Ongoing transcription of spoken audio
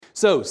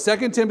So,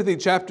 2 Timothy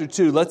chapter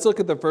 2, let's look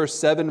at the first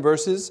 7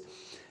 verses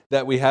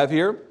that we have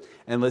here,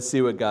 and let's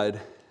see what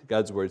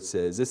God's word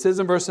says. It says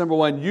in verse number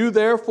 1, "You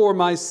therefore,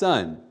 my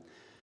son,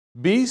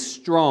 be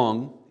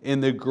strong in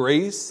the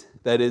grace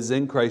that is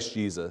in Christ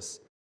Jesus.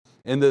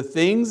 And the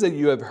things that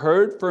you have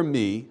heard from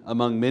me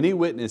among many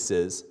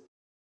witnesses,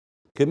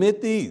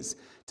 commit these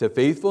to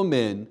faithful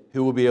men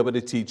who will be able to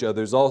teach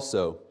others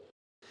also.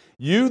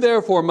 You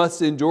therefore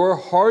must endure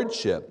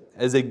hardship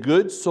as a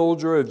good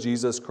soldier of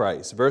Jesus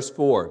Christ." Verse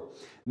 4,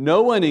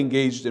 "No one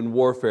engaged in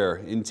warfare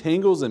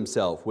entangles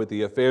himself with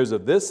the affairs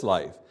of this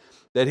life,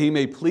 that he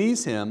may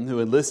please him who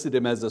enlisted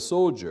him as a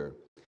soldier.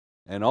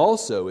 And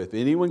also, if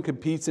anyone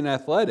competes in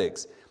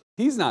athletics,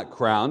 he's not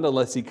crowned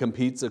unless he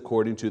competes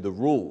according to the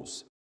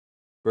rules."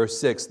 Verse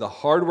 6, "The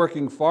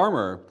hardworking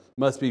farmer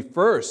must be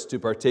first to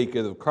partake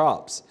of the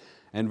crops."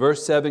 And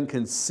verse 7,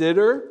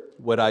 "Consider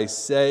what I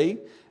say,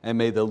 and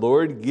may the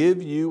Lord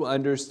give you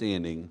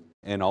understanding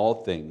in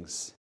all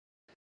things."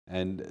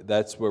 And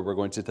that's where we're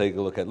going to take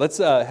a look at. Let's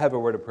have a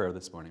word of prayer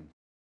this morning.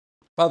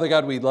 Father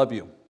God, we love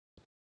you.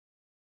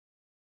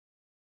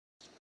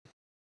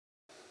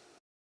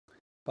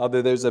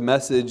 Father, there's a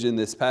message in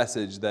this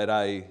passage that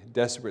I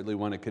desperately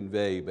want to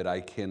convey, but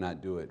I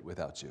cannot do it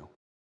without you.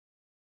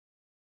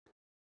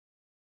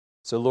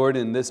 So Lord,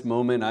 in this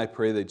moment, I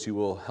pray that you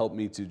will help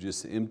me to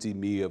just empty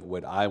me of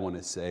what I want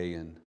to say,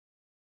 and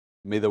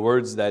may the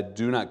words that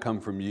do not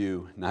come from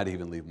you not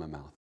even leave my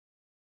mouth.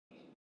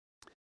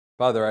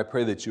 Father, I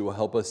pray that you will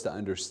help us to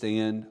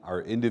understand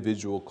our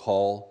individual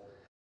call,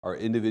 our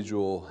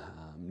individual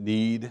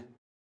need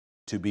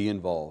to be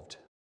involved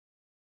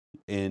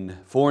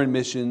in foreign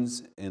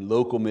missions and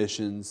local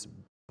missions,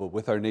 but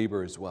with our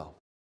neighbor as well.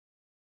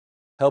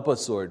 Help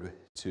us, Lord,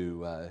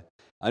 to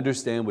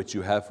understand what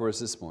you have for us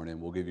this morning.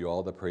 We'll give you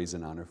all the praise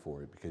and honor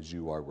for it because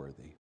you are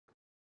worthy.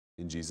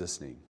 In Jesus'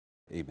 name,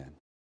 amen.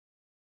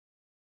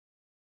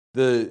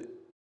 The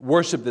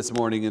worship this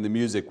morning and the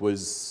music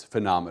was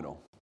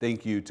phenomenal.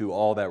 Thank you to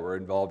all that were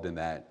involved in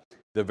that.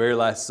 The very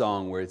last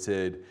song where it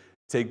said,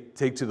 take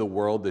to the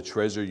world the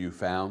treasure you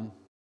found.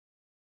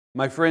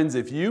 My friends,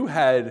 if you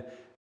had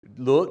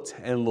looked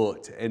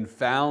and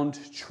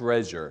found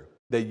treasure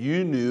that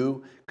you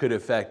knew could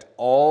affect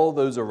all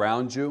those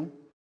around you,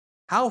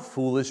 how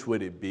foolish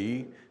would it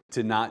be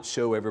to not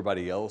show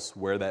everybody else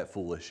where that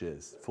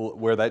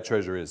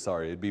treasure is?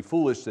 It'd be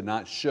foolish to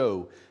not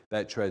show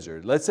that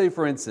treasure. Let's say,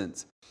 for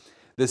instance,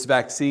 this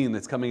vaccine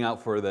that's coming out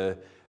for the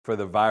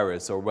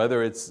virus, or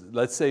whether it's,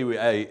 let's say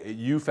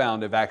you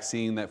found a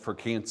vaccine that for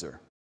cancer.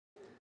 I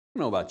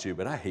don't know about you,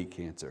 but I hate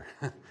cancer.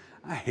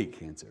 I hate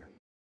cancer.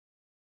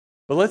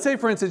 But let's say,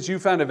 for instance, you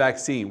found a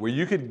vaccine where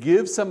you could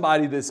give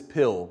somebody this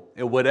pill,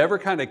 and whatever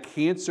kind of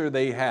cancer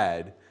they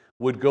had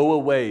would go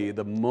away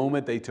the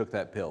moment they took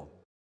that pill.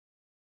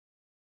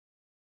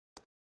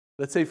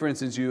 Let's say, for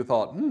instance, you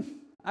thought,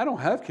 I don't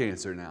have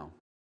cancer now.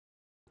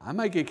 I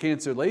might get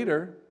cancer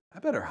later. I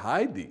better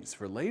hide these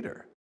for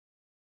later.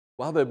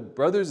 While the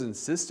brothers and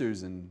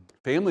sisters and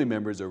family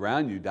members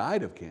around you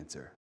died of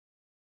cancer.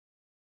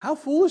 How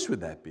foolish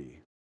would that be?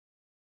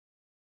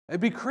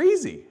 It'd be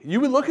crazy.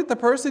 You would look at the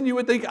person, you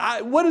would think,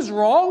 what is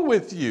wrong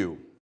with you?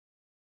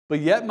 But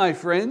yet, my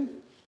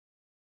friend,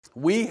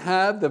 we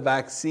have the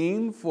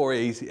vaccine for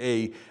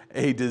a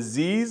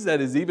disease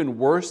that is even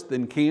worse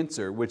than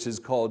cancer, which is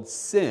called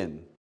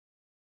sin.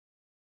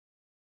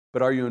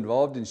 But are you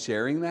involved in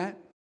sharing that?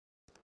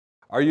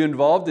 Are you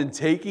involved in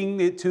taking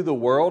it to the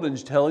world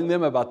and telling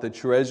them about the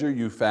treasure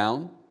you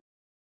found?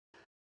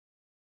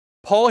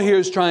 Paul here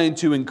is trying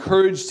to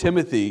encourage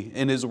Timothy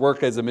in his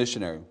work as a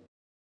missionary.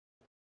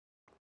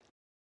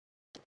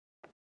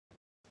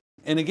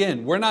 And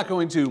again, we're not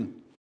going to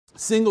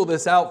single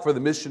this out for the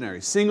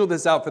missionary, single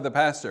this out for the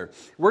pastor.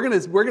 We're going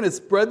to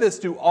spread this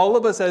to all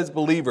of us as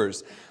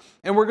believers.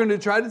 And we're going to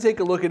try to take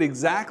a look at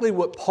exactly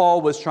what Paul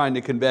was trying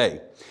to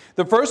convey.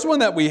 The first one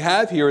that we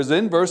have here is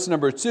in verse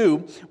number 2,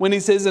 when he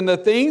says, "And the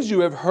things you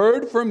have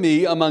heard from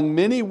me among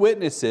many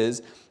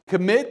witnesses,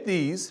 commit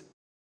these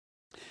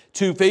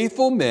to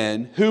faithful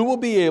men who will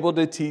be able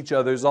to teach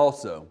others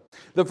also."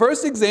 The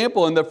first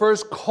example and the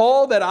first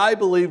call that I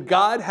believe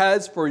God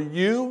has for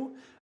you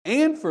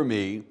and for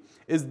me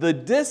is the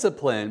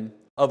discipline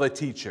of a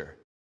teacher.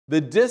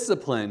 The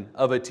discipline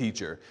of a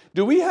teacher.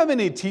 Do we have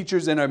any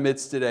teachers in our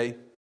midst today?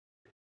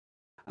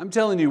 I'm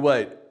telling you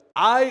what,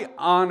 I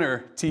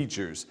honor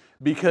teachers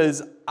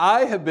because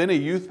I have been a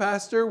youth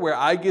pastor where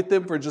I get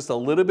them for just a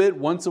little bit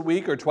once a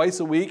week or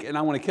twice a week and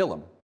I want to kill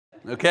them.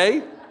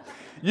 Okay?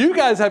 You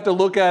guys have to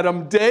look at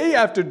them day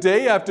after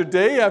day after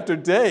day after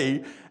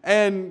day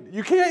and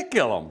you can't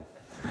kill them.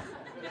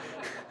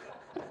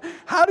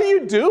 How do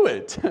you do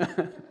it?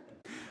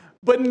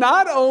 But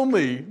not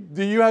only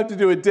do you have to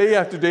do it day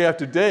after day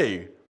after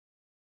day,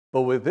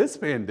 but with this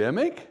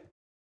pandemic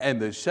and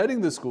the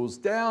shutting the schools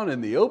down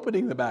and the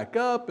opening them back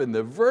up and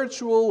the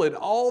virtual and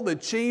all the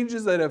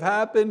changes that have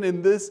happened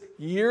in this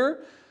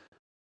year,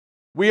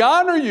 we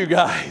honor you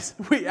guys.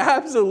 We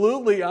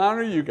absolutely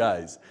honor you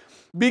guys.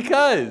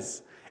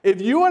 Because If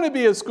you want to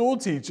be a school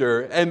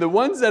teacher, and the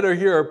ones that are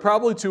here are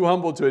probably too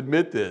humble to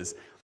admit this,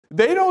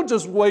 they don't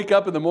just wake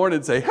up in the morning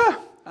and say,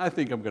 I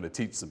think I'm going to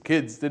teach some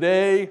kids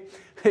today.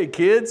 Hey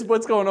kids,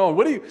 what's going on?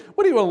 What do you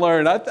want to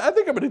learn? I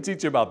think I'm going to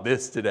teach you about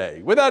this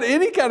today. Without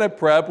any kind of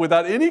prep,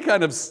 without any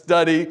kind of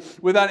study,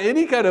 without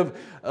any kind of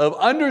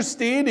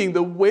understanding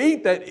the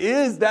weight that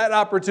is that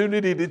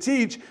opportunity to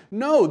teach.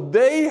 No,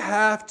 they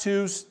have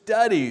to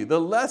study the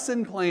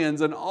lesson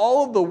plans and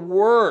all of the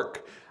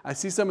work. I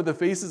see some of the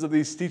faces of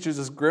these teachers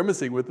just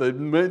grimacing with the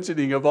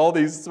mentioning of all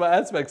these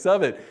aspects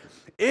of it.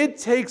 It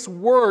takes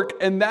work,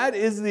 and that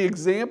is the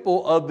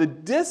example of the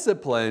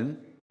discipline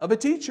of a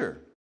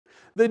teacher.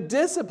 The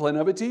discipline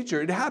of a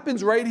teacher. It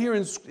happens right here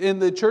in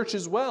the church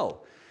as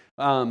well.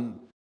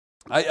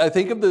 I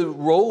think of the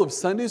role of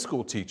Sunday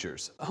school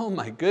teachers. Oh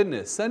my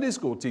goodness, Sunday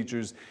school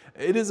teachers,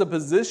 it is a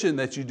position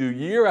that you do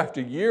year after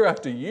year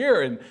after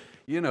year. And,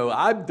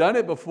 I've done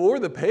it before.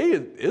 The pay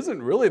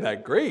isn't really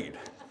that great.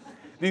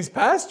 These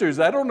pastors,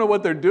 I don't know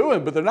what they're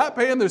doing, but they're not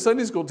paying their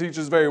Sunday school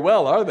teachers very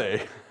well, are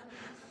they?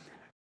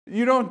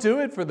 You don't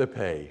do it for the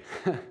pay.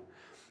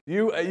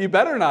 You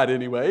better not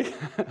anyway.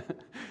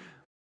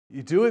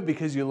 You do it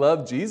because you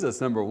love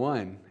Jesus, number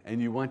one, and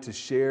you want to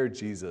share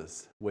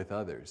Jesus with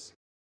others.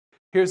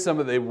 Here's some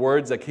of the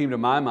words that came to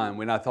my mind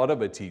when I thought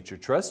of a teacher.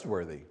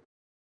 Trustworthy.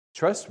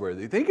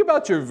 Trustworthy. Think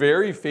about your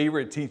very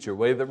favorite teacher,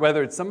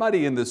 whether it's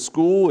somebody in the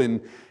school, in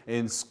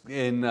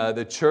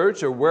the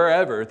church, or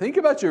wherever. Think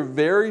about your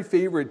very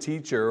favorite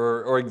teacher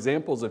or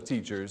examples of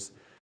teachers.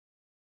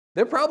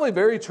 They're probably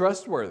very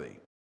trustworthy.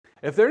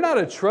 If they're not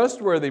a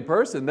trustworthy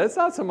person, that's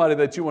not somebody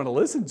that you want to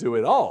listen to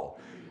at all.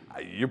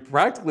 You're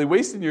practically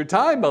wasting your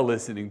time by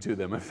listening to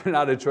them if they're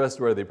not a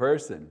trustworthy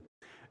person.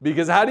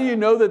 Because how do you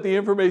know that the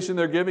information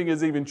they're giving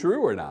is even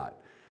true or not?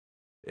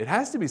 It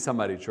has to be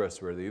somebody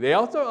trustworthy. They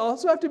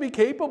also have to be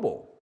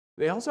capable.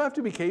 They also have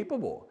to be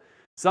capable.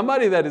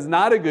 Somebody that is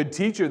not a good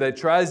teacher that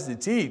tries to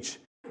teach,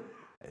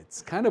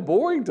 it's kind of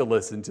boring to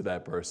listen to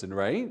that person,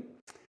 right?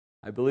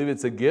 I believe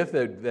it's a gift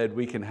that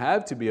we can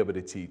have to be able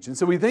to teach. And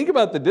so we think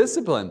about the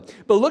discipline.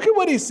 But look at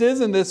what he says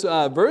in this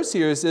verse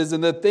here. It says,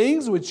 "And the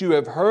things which you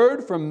have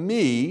heard from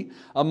me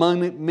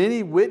among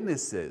many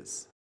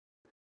witnesses."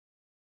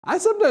 I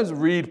sometimes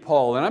read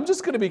Paul, and I'm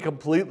just going to be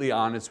completely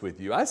honest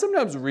with you. I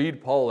sometimes read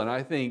Paul and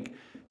I think,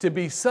 to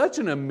be such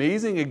an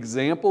amazing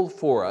example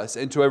for us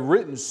and to have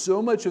written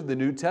so much of the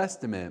New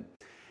Testament,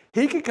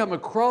 he could come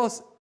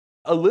across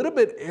a little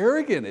bit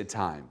arrogant at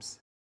times.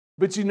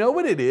 But you know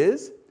what it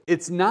is?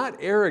 It's not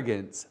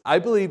arrogance. I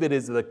believe it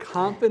is the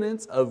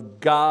confidence of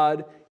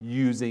God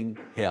using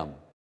him.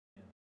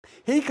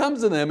 He comes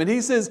to them and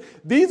he says,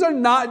 these are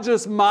not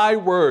just my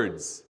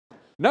words.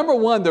 Number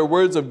one, they're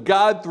words of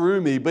God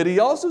through me, but he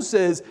also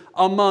says,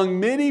 among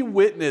many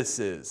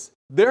witnesses,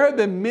 there have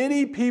been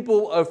many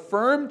people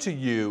affirm to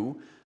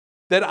you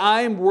that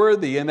I am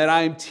worthy and that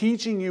I am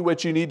teaching you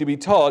what you need to be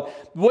taught.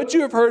 What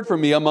you have heard from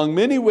me among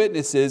many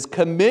witnesses,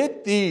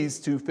 commit these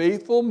to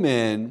faithful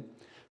men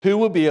who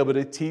will be able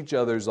to teach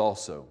others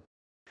also.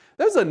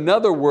 There's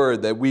another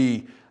word that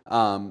we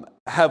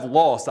have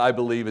lost, I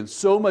believe, in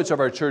so much of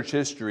our church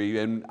history,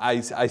 and I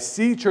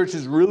see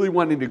churches really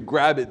wanting to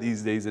grab it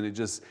these days, and it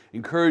just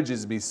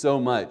encourages me so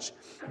much.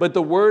 But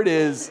the word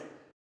is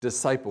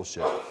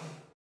discipleship.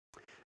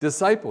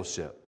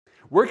 Discipleship.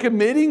 We're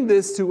committing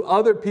this to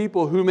other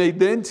people who may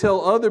then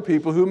tell other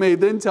people, who may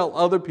then tell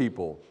other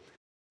people.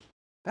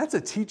 That's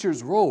a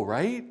teacher's role,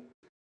 right?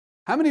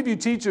 How many of you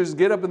teachers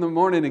get up in the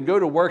morning and go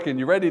to work and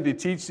you're ready to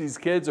teach these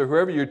kids or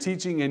whoever you're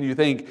teaching and you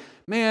think,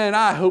 man,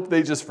 I hope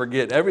they just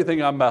forget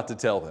everything I'm about to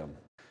tell them?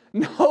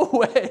 No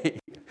way.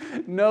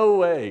 No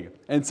way.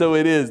 And so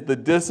it is the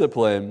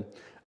discipline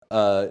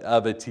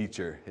of a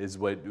teacher is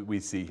what we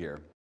see here.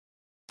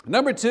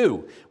 Number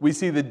two, we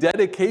see the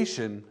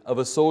dedication of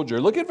a soldier.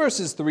 Look at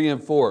verses 3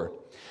 and 4.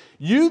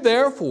 You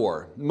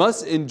therefore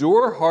must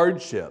endure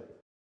hardship.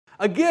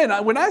 Again,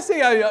 when I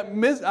say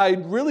I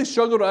really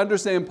struggle to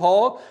understand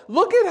Paul,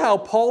 look at how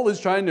Paul is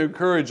trying to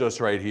encourage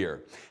us right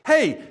here.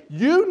 Hey,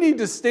 you need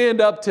to stand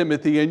up,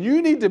 Timothy, and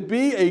you need to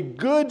be a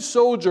good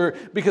soldier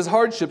because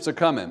hardships are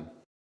coming.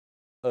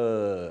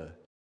 Can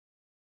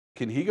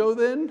he go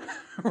then?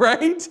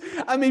 Right?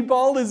 I mean,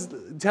 Paul is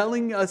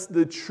telling us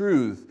the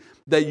truth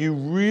that you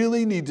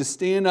really need to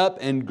stand up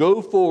and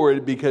go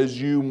forward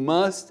because you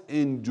must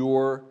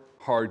endure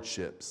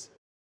hardships.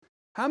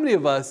 How many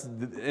of us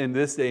in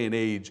this day and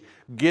age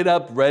get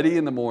up ready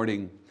in the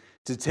morning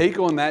to take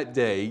on that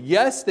day?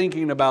 Yes,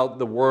 thinking about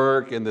the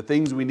work and the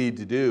things we need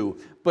to do,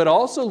 but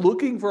also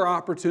looking for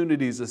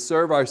opportunities to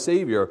serve our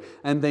Savior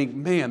and think,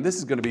 man, this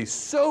is going to be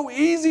so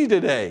easy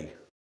today.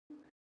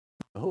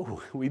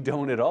 Oh, we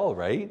don't at all,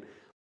 right?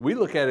 We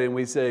look at it and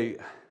we say,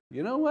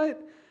 you know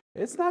what?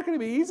 It's not going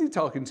to be easy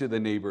talking to the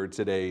neighbor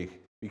today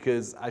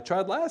because I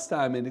tried last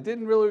time and it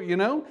didn't really,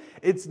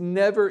 it's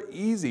never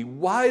easy.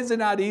 Why is it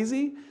not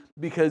easy?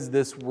 Because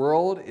this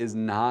world is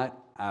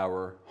not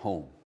our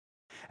home.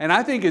 And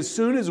I think as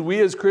soon as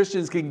we as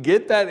Christians can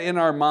get that in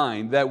our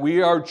mind, that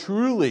we are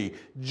truly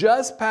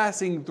just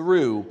passing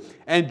through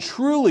and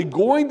truly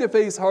going to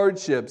face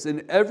hardships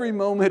in every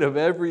moment of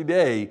every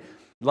day,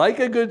 like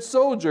a good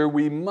soldier,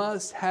 we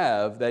must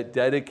have that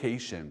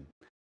dedication.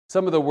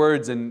 Some of the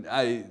words, and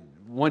I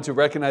want to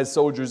recognize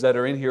soldiers that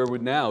are in here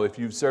now. If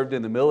you've served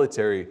in the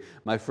military,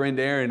 my friend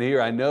Aaron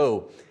here, I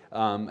know,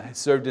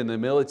 served in the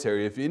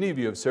military. If any of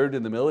you have served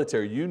in the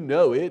military, you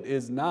know it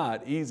is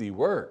not easy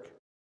work.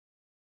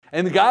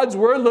 And God's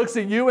Word looks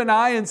at you and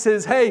I and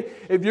says, hey,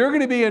 if you're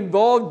going to be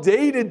involved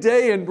day to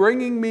day in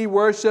bringing me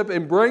worship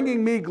and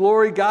bringing me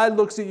glory, God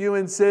looks at you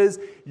and says,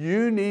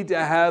 you need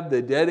to have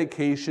the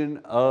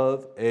dedication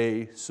of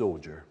a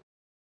soldier.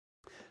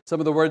 Some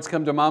of the words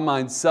come to my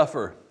mind: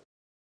 suffer.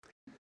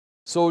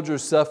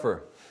 Soldiers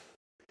suffer.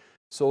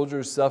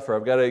 Soldiers suffer.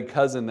 I've got a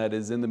cousin that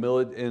is in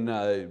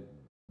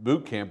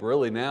boot camp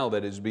really now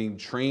that is being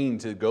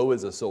trained to go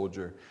as a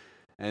soldier.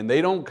 And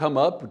they don't come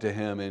up to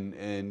him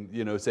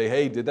and say,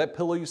 hey, did that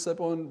pillow you slept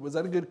on, was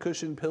that a good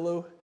cushion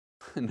pillow?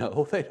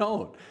 No, they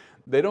don't.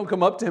 They don't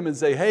come up to him and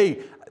say,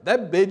 hey,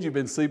 that bed you've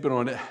been sleeping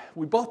on,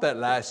 we bought that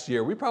last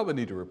year. We probably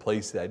need to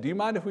replace that. Do you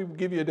mind if we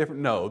give you a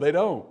different? No, they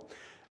don't.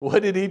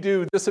 What did he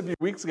do? Just a few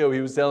weeks ago, he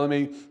was telling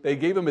me they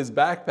gave him his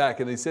backpack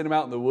and they sent him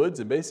out in the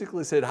woods and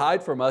basically said,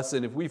 hide from us,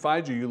 and if we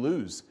find you, you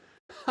lose.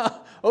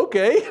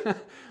 Okay.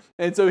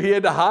 And so he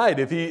had to hide.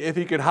 If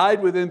he could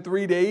hide within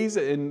 3 days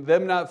and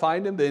them not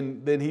find him,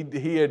 then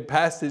he had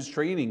passed his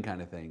training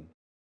kind of thing.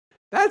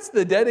 That's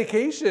the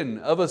dedication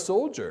of a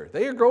soldier.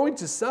 They are going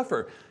to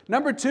suffer.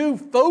 Number 2,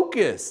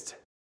 focused.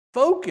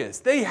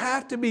 Focused. They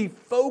have to be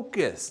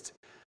focused.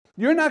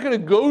 You're not going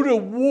to go to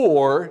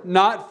war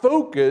not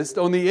focused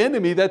on the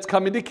enemy that's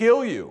coming to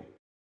kill you.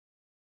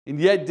 And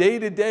yet day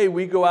to day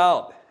we go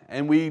out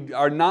and we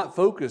are not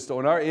focused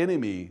on our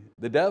enemy,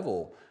 the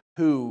devil,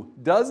 who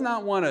does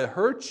not want to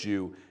hurt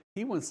you.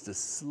 He wants to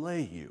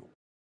slay you.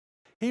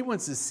 He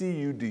wants to see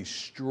you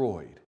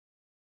destroyed.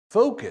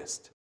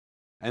 Focused.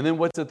 And then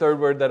what's the third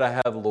word that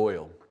I have?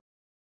 Loyal.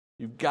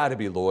 You've got to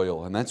be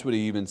loyal. And that's what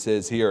he even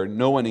says here.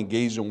 No one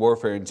engaged in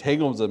warfare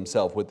entangles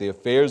himself with the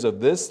affairs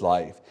of this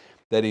life,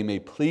 that he may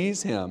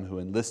please him who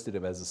enlisted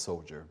him as a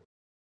soldier.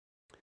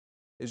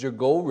 Is your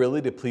goal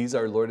really to please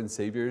our Lord and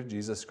Savior,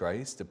 Jesus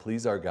Christ, to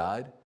please our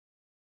God?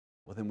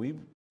 Well, then we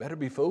better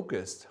be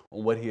focused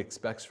on what he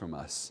expects from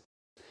us.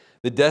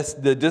 The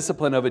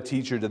discipline of a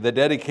teacher, the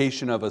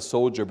dedication of a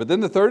soldier. But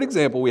then the third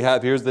example we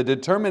have here is the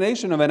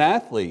determination of an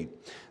athlete.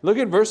 Look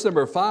at verse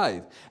number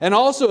 5. And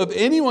also, if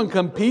anyone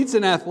competes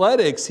in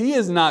athletics, he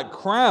is not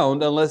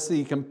crowned unless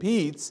he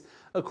competes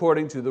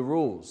according to the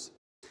rules.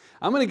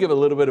 I'm going to give a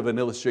little bit of an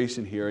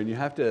illustration here, and you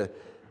have to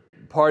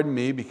pardon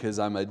me because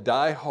I'm a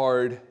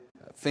diehard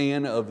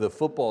fan of the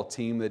football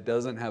team that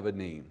doesn't have a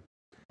name.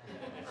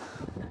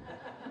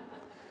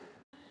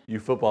 You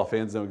football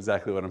fans know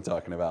exactly what I'm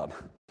talking about.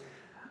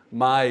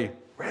 My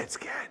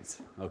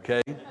Redskins,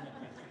 okay?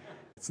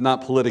 It's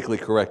not politically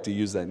correct to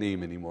use that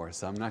name anymore,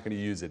 so I'm not going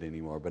to use it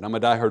anymore. But I'm a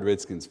diehard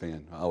Redskins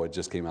fan. Oh, it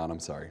just came out. I'm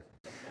sorry.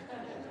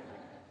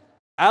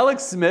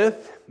 Alex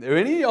Smith. Are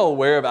any of y'all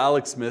aware of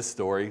Alex Smith's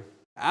story?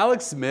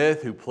 Alex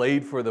Smith, who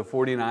played for the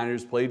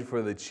 49ers, played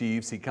for the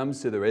Chiefs, he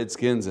comes to the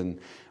Redskins and,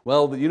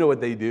 well, you know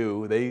what they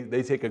do.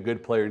 They take a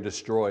good player and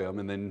destroy him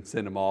and then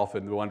send him off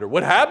and wonder,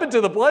 what happened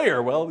to the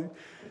player? Well,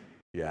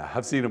 yeah,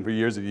 I've seen him for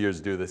years and years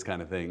do this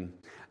kind of thing.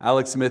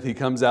 Alex Smith, he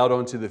comes out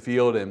onto the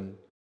field and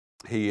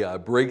he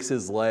breaks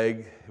his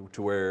leg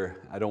to where,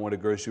 I don't want to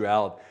gross you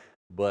out,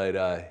 but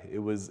it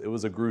was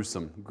a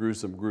gruesome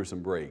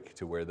break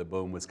to where the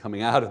bone was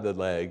coming out of the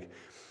leg.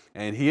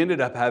 And he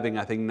ended up having,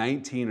 I think,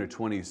 19 or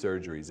 20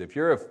 surgeries. If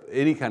you're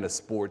any kind of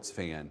sports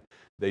fan,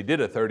 they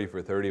did a 30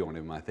 for 30 on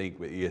him, I think,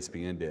 what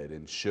ESPN did,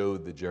 and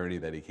showed the journey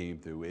that he came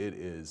through. It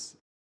is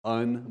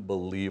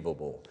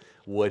unbelievable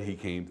what he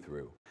came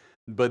through.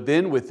 But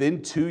then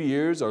within 2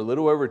 years, or a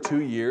little over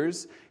 2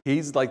 years,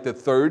 he's like the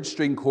third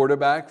string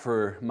quarterback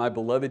for my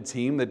beloved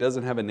team that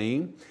doesn't have a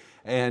name.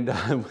 And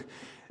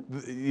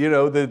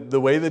the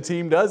way the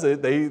team does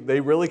it, they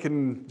really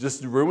can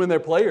just ruin their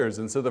players.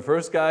 And so the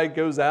first guy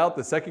goes out,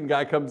 the second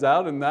guy comes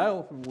out, and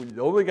now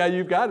the only guy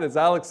you've got is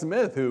Alex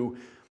Smith, who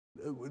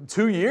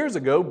 2 years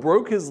ago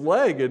broke his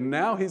leg, and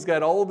now he's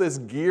got all this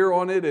gear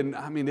on it, and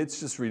I mean, it's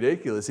just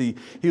ridiculous. He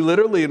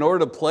literally, in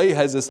order to play,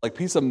 has this like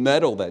piece of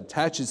metal that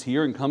attaches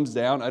here and comes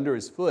down under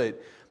his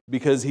foot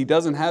because he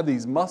doesn't have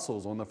these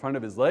muscles on the front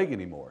of his leg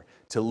anymore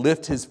to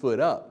lift his foot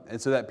up.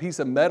 And so that piece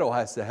of metal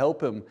has to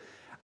help him.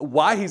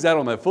 Why he's out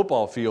on that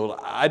football field,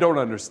 I don't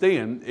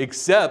understand,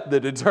 except the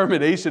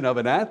determination of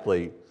an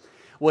athlete.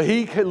 Well,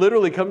 he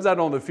literally comes out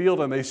on the field,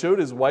 and they showed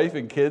his wife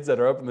and kids that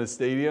are up in the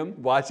stadium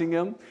watching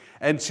him,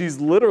 and she's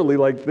literally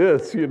like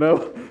this, and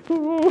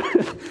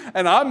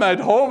I'm at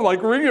home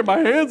like wringing my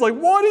hands like,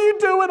 what are you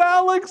doing,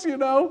 Alex,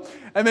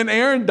 And then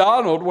Aaron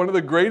Donald, one of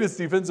the greatest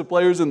defensive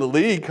players in the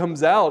league,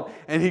 comes out,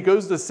 and he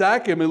goes to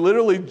sack him and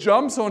literally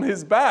jumps on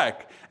his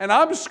back. And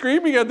I'm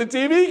screaming at the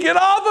TV, get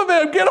off of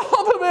him, get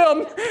off of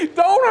him,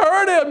 don't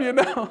hurt him, you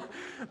know.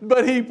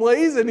 But he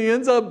plays and he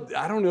ends up,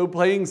 I don't know,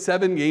 playing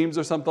 7 games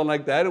or something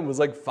like that and was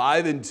like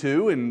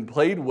 5-2 and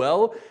played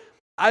well.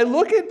 I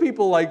look at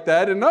people like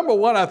that and number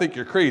one, I think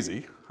you're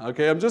crazy.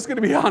 Okay, I'm just going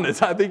to be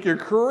honest. I think you're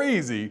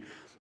crazy.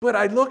 But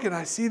I look and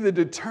I see the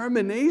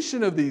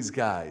determination of these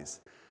guys.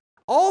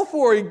 All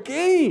for a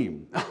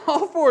game,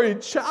 all for a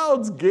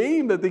child's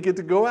game that they get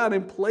to go out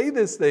and play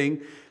this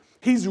thing.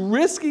 He's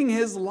risking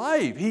his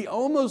life. He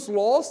almost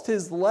lost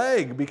his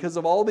leg because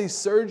of all these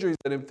surgeries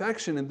and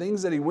infection and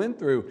things that he went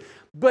through.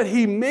 But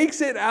he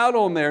makes it out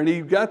on there, and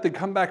he got the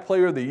comeback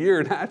player of the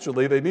year.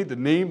 Naturally, they need to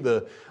name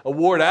the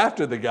award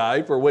after the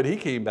guy for what he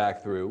came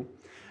back through.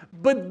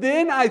 But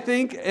then I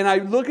think, and I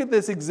look at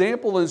this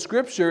example in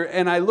Scripture,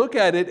 and I look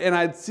at it, and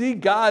I see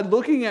God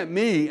looking at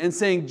me and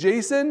saying,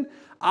 Jason,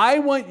 I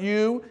want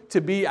you to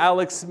be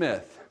Alex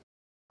Smith.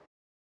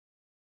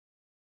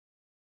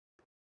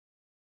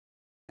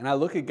 And I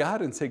look at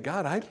God and say,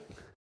 God, I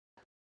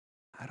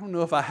don't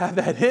know if I have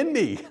that in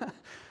me.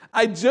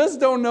 I just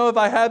don't know if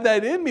I have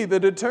that in me. The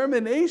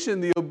determination,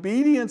 the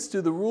obedience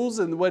to the rules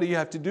and what you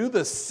have to do,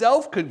 the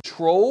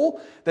self-control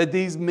that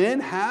these men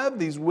have,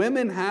 these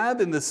women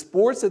have in the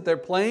sports that they're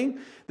playing,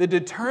 the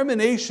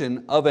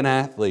determination of an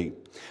athlete.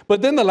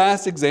 But then the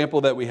last example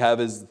that we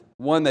have is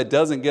one that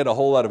doesn't get a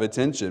whole lot of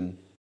attention,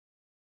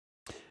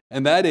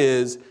 and that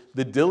is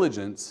the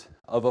diligence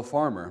of a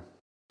farmer.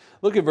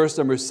 Look at verse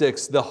number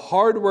 6. The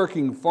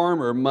hardworking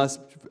farmer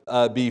must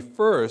be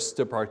first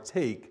to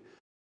partake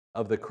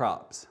of the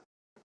crops.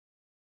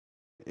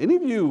 Any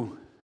of you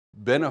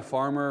been a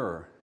farmer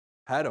or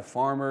had a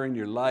farmer in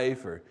your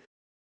life? Or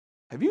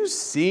have you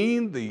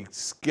seen the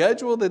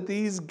schedule that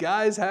these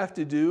guys have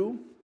to do?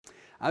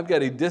 I've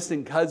got a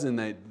distant cousin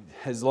that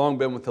has long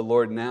been with the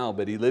Lord now,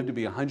 but he lived to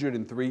be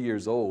 103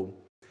 years old.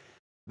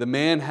 The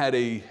man had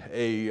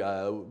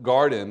a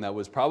garden that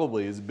was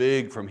probably as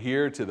big from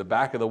here to the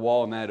back of the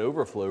wall in that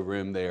overflow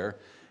room there,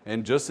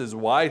 and just as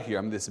wide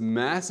here. This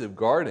massive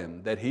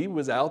garden that he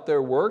was out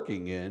there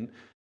working in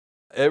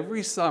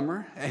every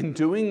summer and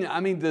doing,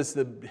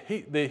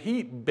 the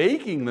heat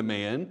baking the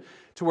man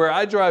to where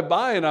I drive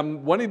by and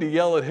I'm wanting to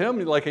yell at him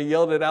like I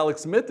yelled at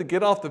Alex Smith to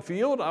get off the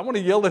field. I want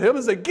to yell at him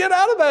and say, get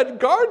out of that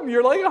garden.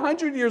 You're like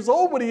 100 years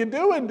old. What are you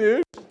doing,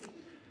 dude?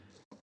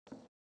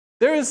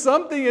 There is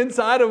something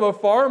inside of a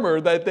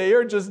farmer that they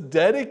are just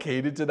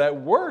dedicated to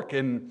that work.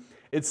 And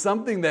it's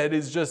something that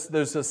is just,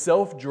 there's a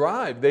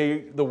self-drive.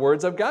 The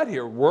words I've got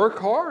here, work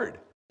hard.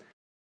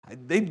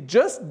 They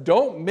just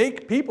don't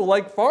make people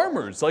like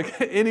farmers, like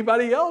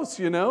anybody else,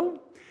 you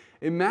know.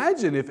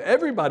 Imagine if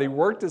everybody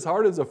worked as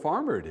hard as a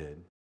farmer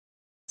did.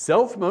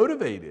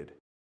 Self-motivated.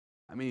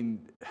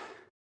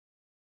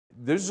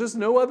 There's just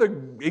no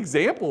other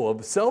example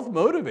of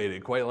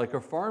self-motivated quite like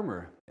a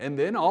farmer. And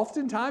then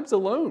oftentimes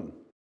alone.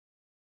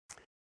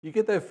 You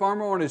get that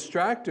farmer on his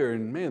tractor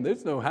and man,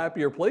 there's no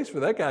happier place for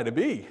that guy to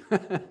be.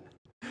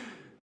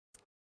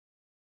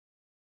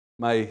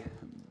 My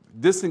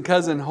distant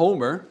cousin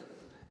Homer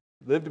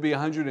lived to be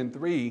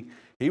 103.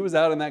 He was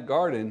out in that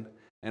garden,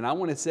 and I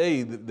want to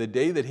say the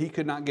day that he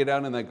could not get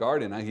out in that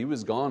garden, he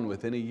was gone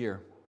within a year.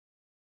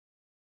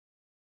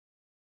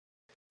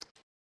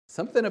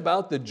 Something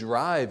about the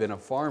drive in a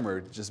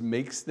farmer just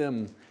makes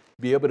them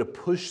be able to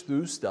push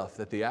through stuff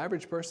that the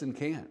average person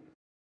can't.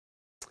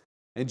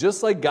 And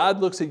just like God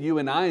looks at you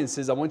and I and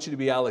says, I want you to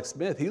be Alex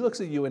Smith, He looks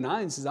at you and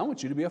I and says, I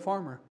want you to be a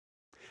farmer.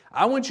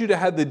 I want you to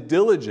have the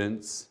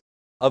diligence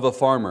of a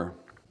farmer.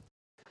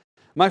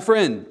 My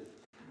friend,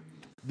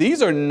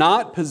 these are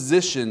not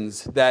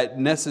positions that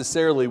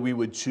necessarily we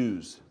would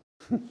choose.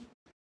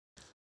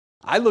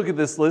 I look at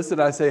this list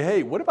and I say,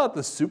 hey, what about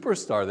the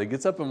superstar that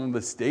gets up on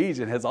the stage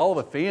and has all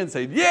the fans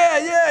saying,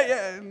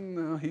 yeah.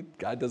 No,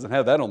 God doesn't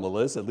have that on the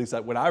list. At least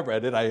when I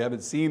read it, I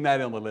haven't seen that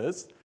on the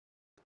list.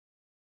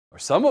 Or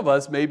some of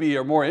us maybe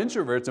are more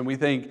introverts and we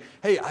think,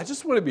 hey, I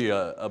just want to be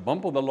a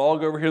bump on the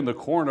log over here in the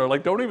corner.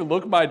 Like, don't even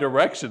look my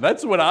direction.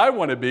 That's what I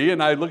want to be.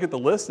 And I look at the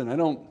list and I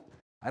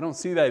don't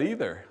see that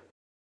either.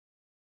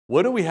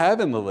 What do we have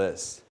in the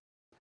list?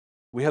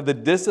 We have the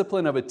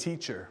discipline of a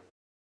teacher.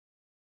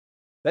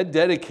 That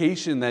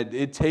dedication that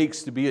it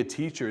takes to be a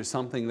teacher is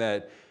something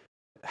that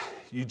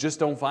you just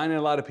don't find in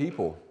a lot of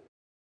people.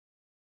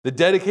 The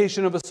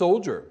dedication of a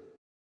soldier.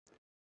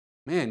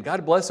 Man,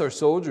 God bless our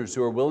soldiers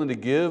who are willing to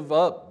give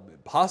up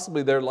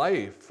possibly their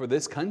life for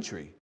this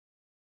country.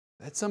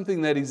 That's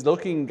something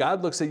that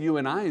God looks at you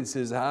and I and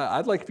says,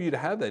 I'd like for you to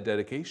have that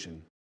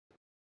dedication.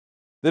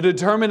 The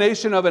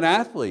determination of an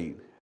athlete.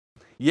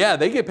 Yeah,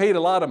 they get paid a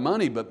lot of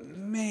money, but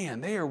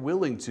man, they are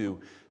willing to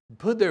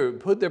put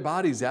their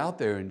bodies out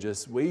there in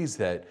just ways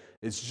that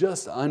it's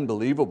just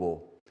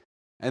unbelievable.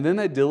 And then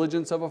that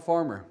diligence of a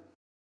farmer.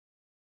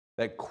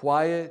 That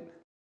quiet,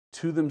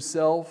 to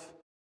themselves,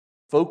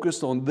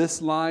 focused on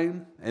this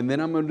line, and then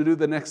I'm going to do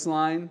the next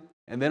line,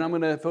 and then I'm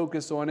going to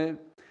focus on it.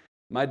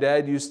 My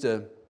dad used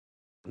to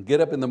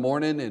get up in the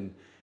morning, and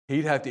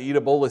He'd have to eat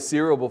a bowl of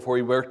cereal before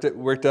he worked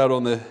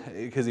out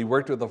because he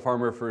worked with a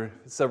farmer for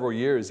several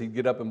years. He'd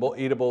get up and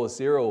eat a bowl of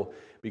cereal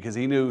because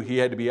he knew he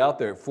had to be out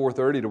there at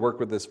 4:30 to work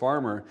with this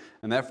farmer.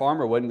 And that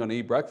farmer wasn't going to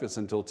eat breakfast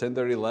until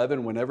 10:30,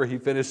 11, whenever he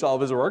finished all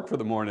of his work for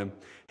the morning.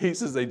 He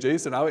says, hey,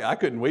 Jason, I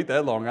couldn't wait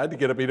that long. I had to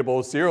get up, eat a bowl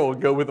of cereal, and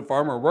go with the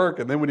farmer and work.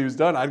 And then when he was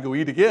done, I'd go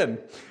eat again.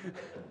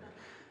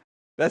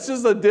 That's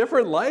just a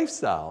different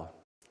lifestyle.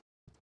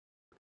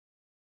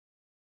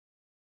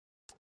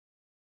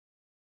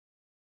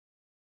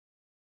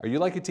 Are you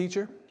like a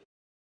teacher?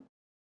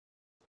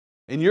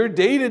 In your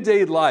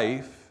day-to-day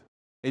life,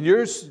 in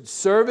your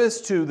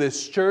service to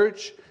this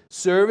church,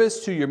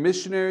 service to your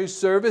missionaries,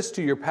 service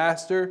to your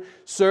pastor,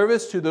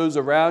 service to those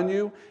around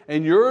you,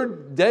 and your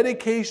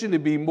dedication to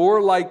be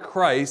more like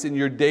Christ in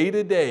your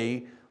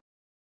day-to-day,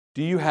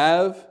 do you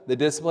have the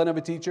discipline of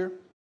a teacher?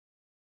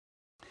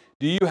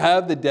 Do you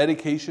have the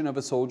dedication of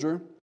a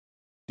soldier?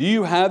 Do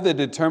you have the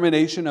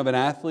determination of an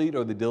athlete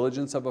or the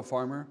diligence of a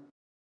farmer?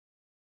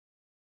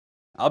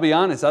 I'll be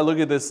honest, I look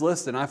at this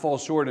list and I fall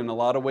short in a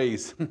lot of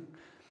ways.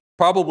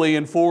 Probably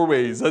in 4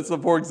 ways. That's the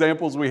 4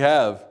 examples we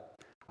have.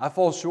 I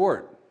fall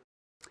short.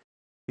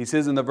 He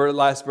says in the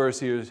last verse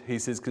here, he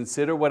says,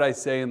 consider what I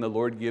say and the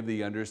Lord give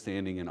thee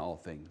understanding in all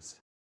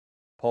things.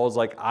 Paul's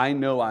like, I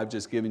know I've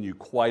just given you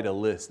quite a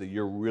list that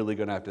you're really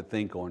going to have to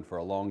think on for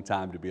a long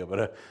time to be able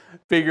to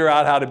figure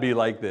out how to be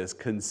like this.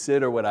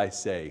 Consider what I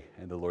say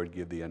and the Lord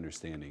give thee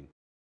understanding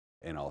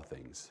in all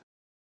things.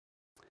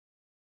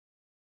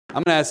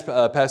 I'm going to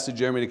ask Pastor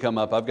Jeremy to come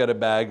up. I've got a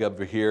bag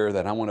over here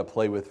that I want to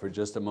play with for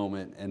just a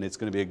moment, and it's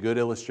going to be a good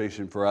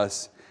illustration for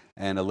us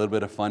and a little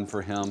bit of fun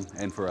for him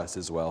and for us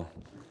as well.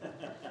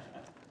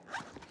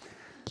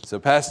 So,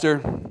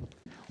 Pastor,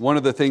 one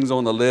of the things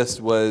on the list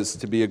was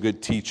to be a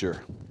good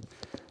teacher.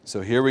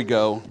 So here we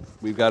go.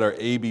 We've got our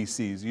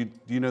ABCs. Do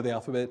you know the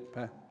alphabet,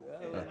 Pat?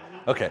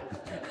 Okay.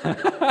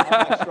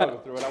 I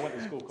struggled through it. I went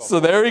to school. So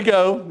there we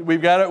go.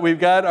 We've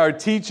got our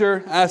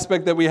teacher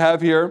aspect that we have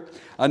here.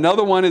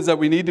 Another one is that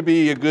we need to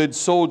be a good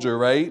soldier,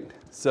 right?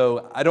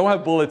 So I don't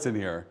have bullets in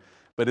here,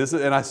 but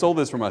and I sold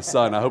this for my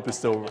son. I hope it's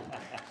still.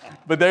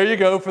 But there you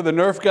go for the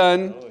Nerf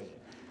gun.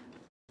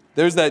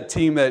 There's that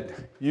team that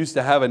used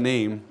to have a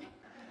name.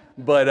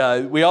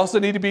 But we also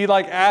need to be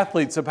like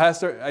athletes. So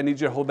Pastor, I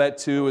need you to hold that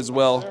too as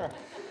well. Sure.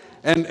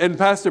 And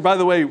Pastor, by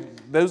the way,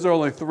 those are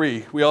only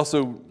 3. We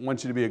also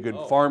want you to be a good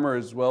farmer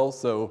as well.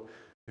 So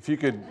if you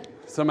could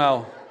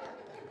somehow,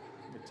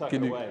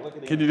 can you?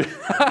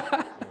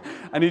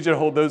 I need you to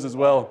hold those as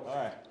well. All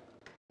right.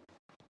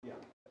 Yeah.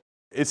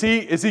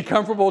 Is he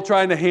comfortable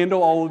trying to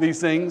handle all of these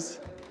things?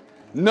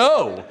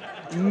 No,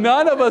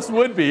 none of us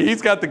would be.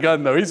 He's got the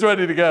gun though. He's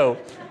ready to go.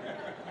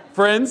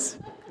 Friends,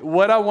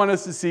 what I want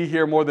us to see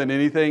here more than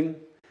anything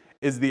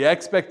is the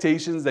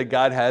expectations that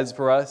God has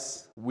for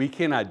us, we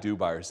cannot do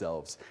by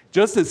ourselves.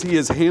 Just as He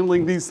is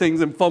handling these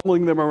things and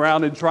fumbling them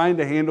around and trying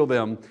to handle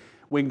them,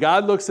 when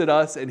God looks at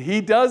us, and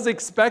He does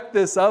expect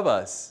this of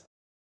us,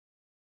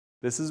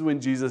 this is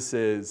when Jesus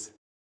says,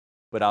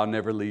 but I'll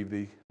never leave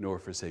thee nor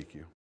forsake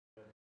you.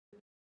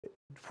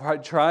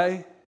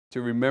 Try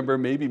to remember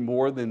maybe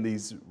more than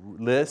these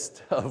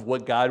lists of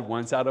what God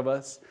wants out of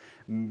us.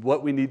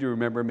 What we need to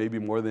remember maybe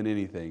more than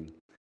anything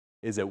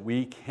is that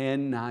we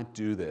cannot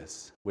do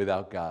this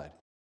without God.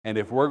 And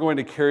if we're going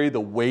to carry the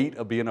weight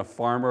of being a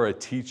farmer, a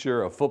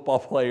teacher, a football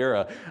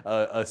player,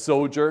 a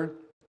soldier,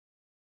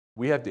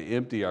 we have to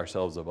empty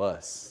ourselves of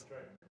us.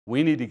 Right.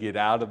 We need to get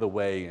out of the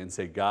way and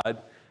say,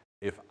 God,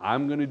 if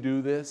I'm going to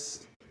do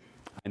this,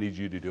 I need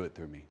you to do it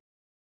through me.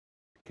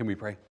 Can we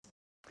pray?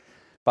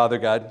 Father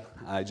God,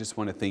 I just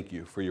want to thank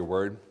you for your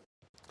word.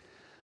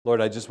 Lord,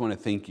 I just want to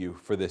thank you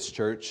for this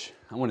church.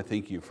 I want to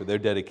thank you for their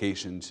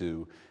dedication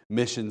to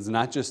missions,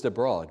 not just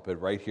abroad, but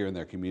right here in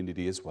their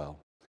community as well.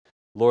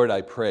 Lord,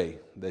 I pray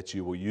that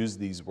you will use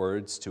these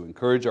words to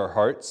encourage our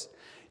hearts,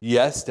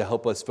 yes, to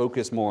help us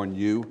focus more on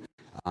you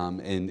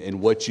and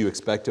what you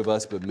expect of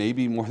us, but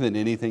maybe more than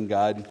anything,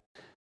 God,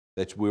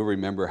 that we'll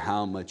remember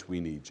how much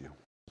we need you.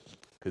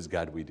 Because,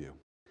 God, we do.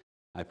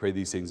 I pray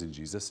these things in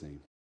Jesus'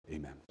 name.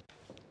 Amen.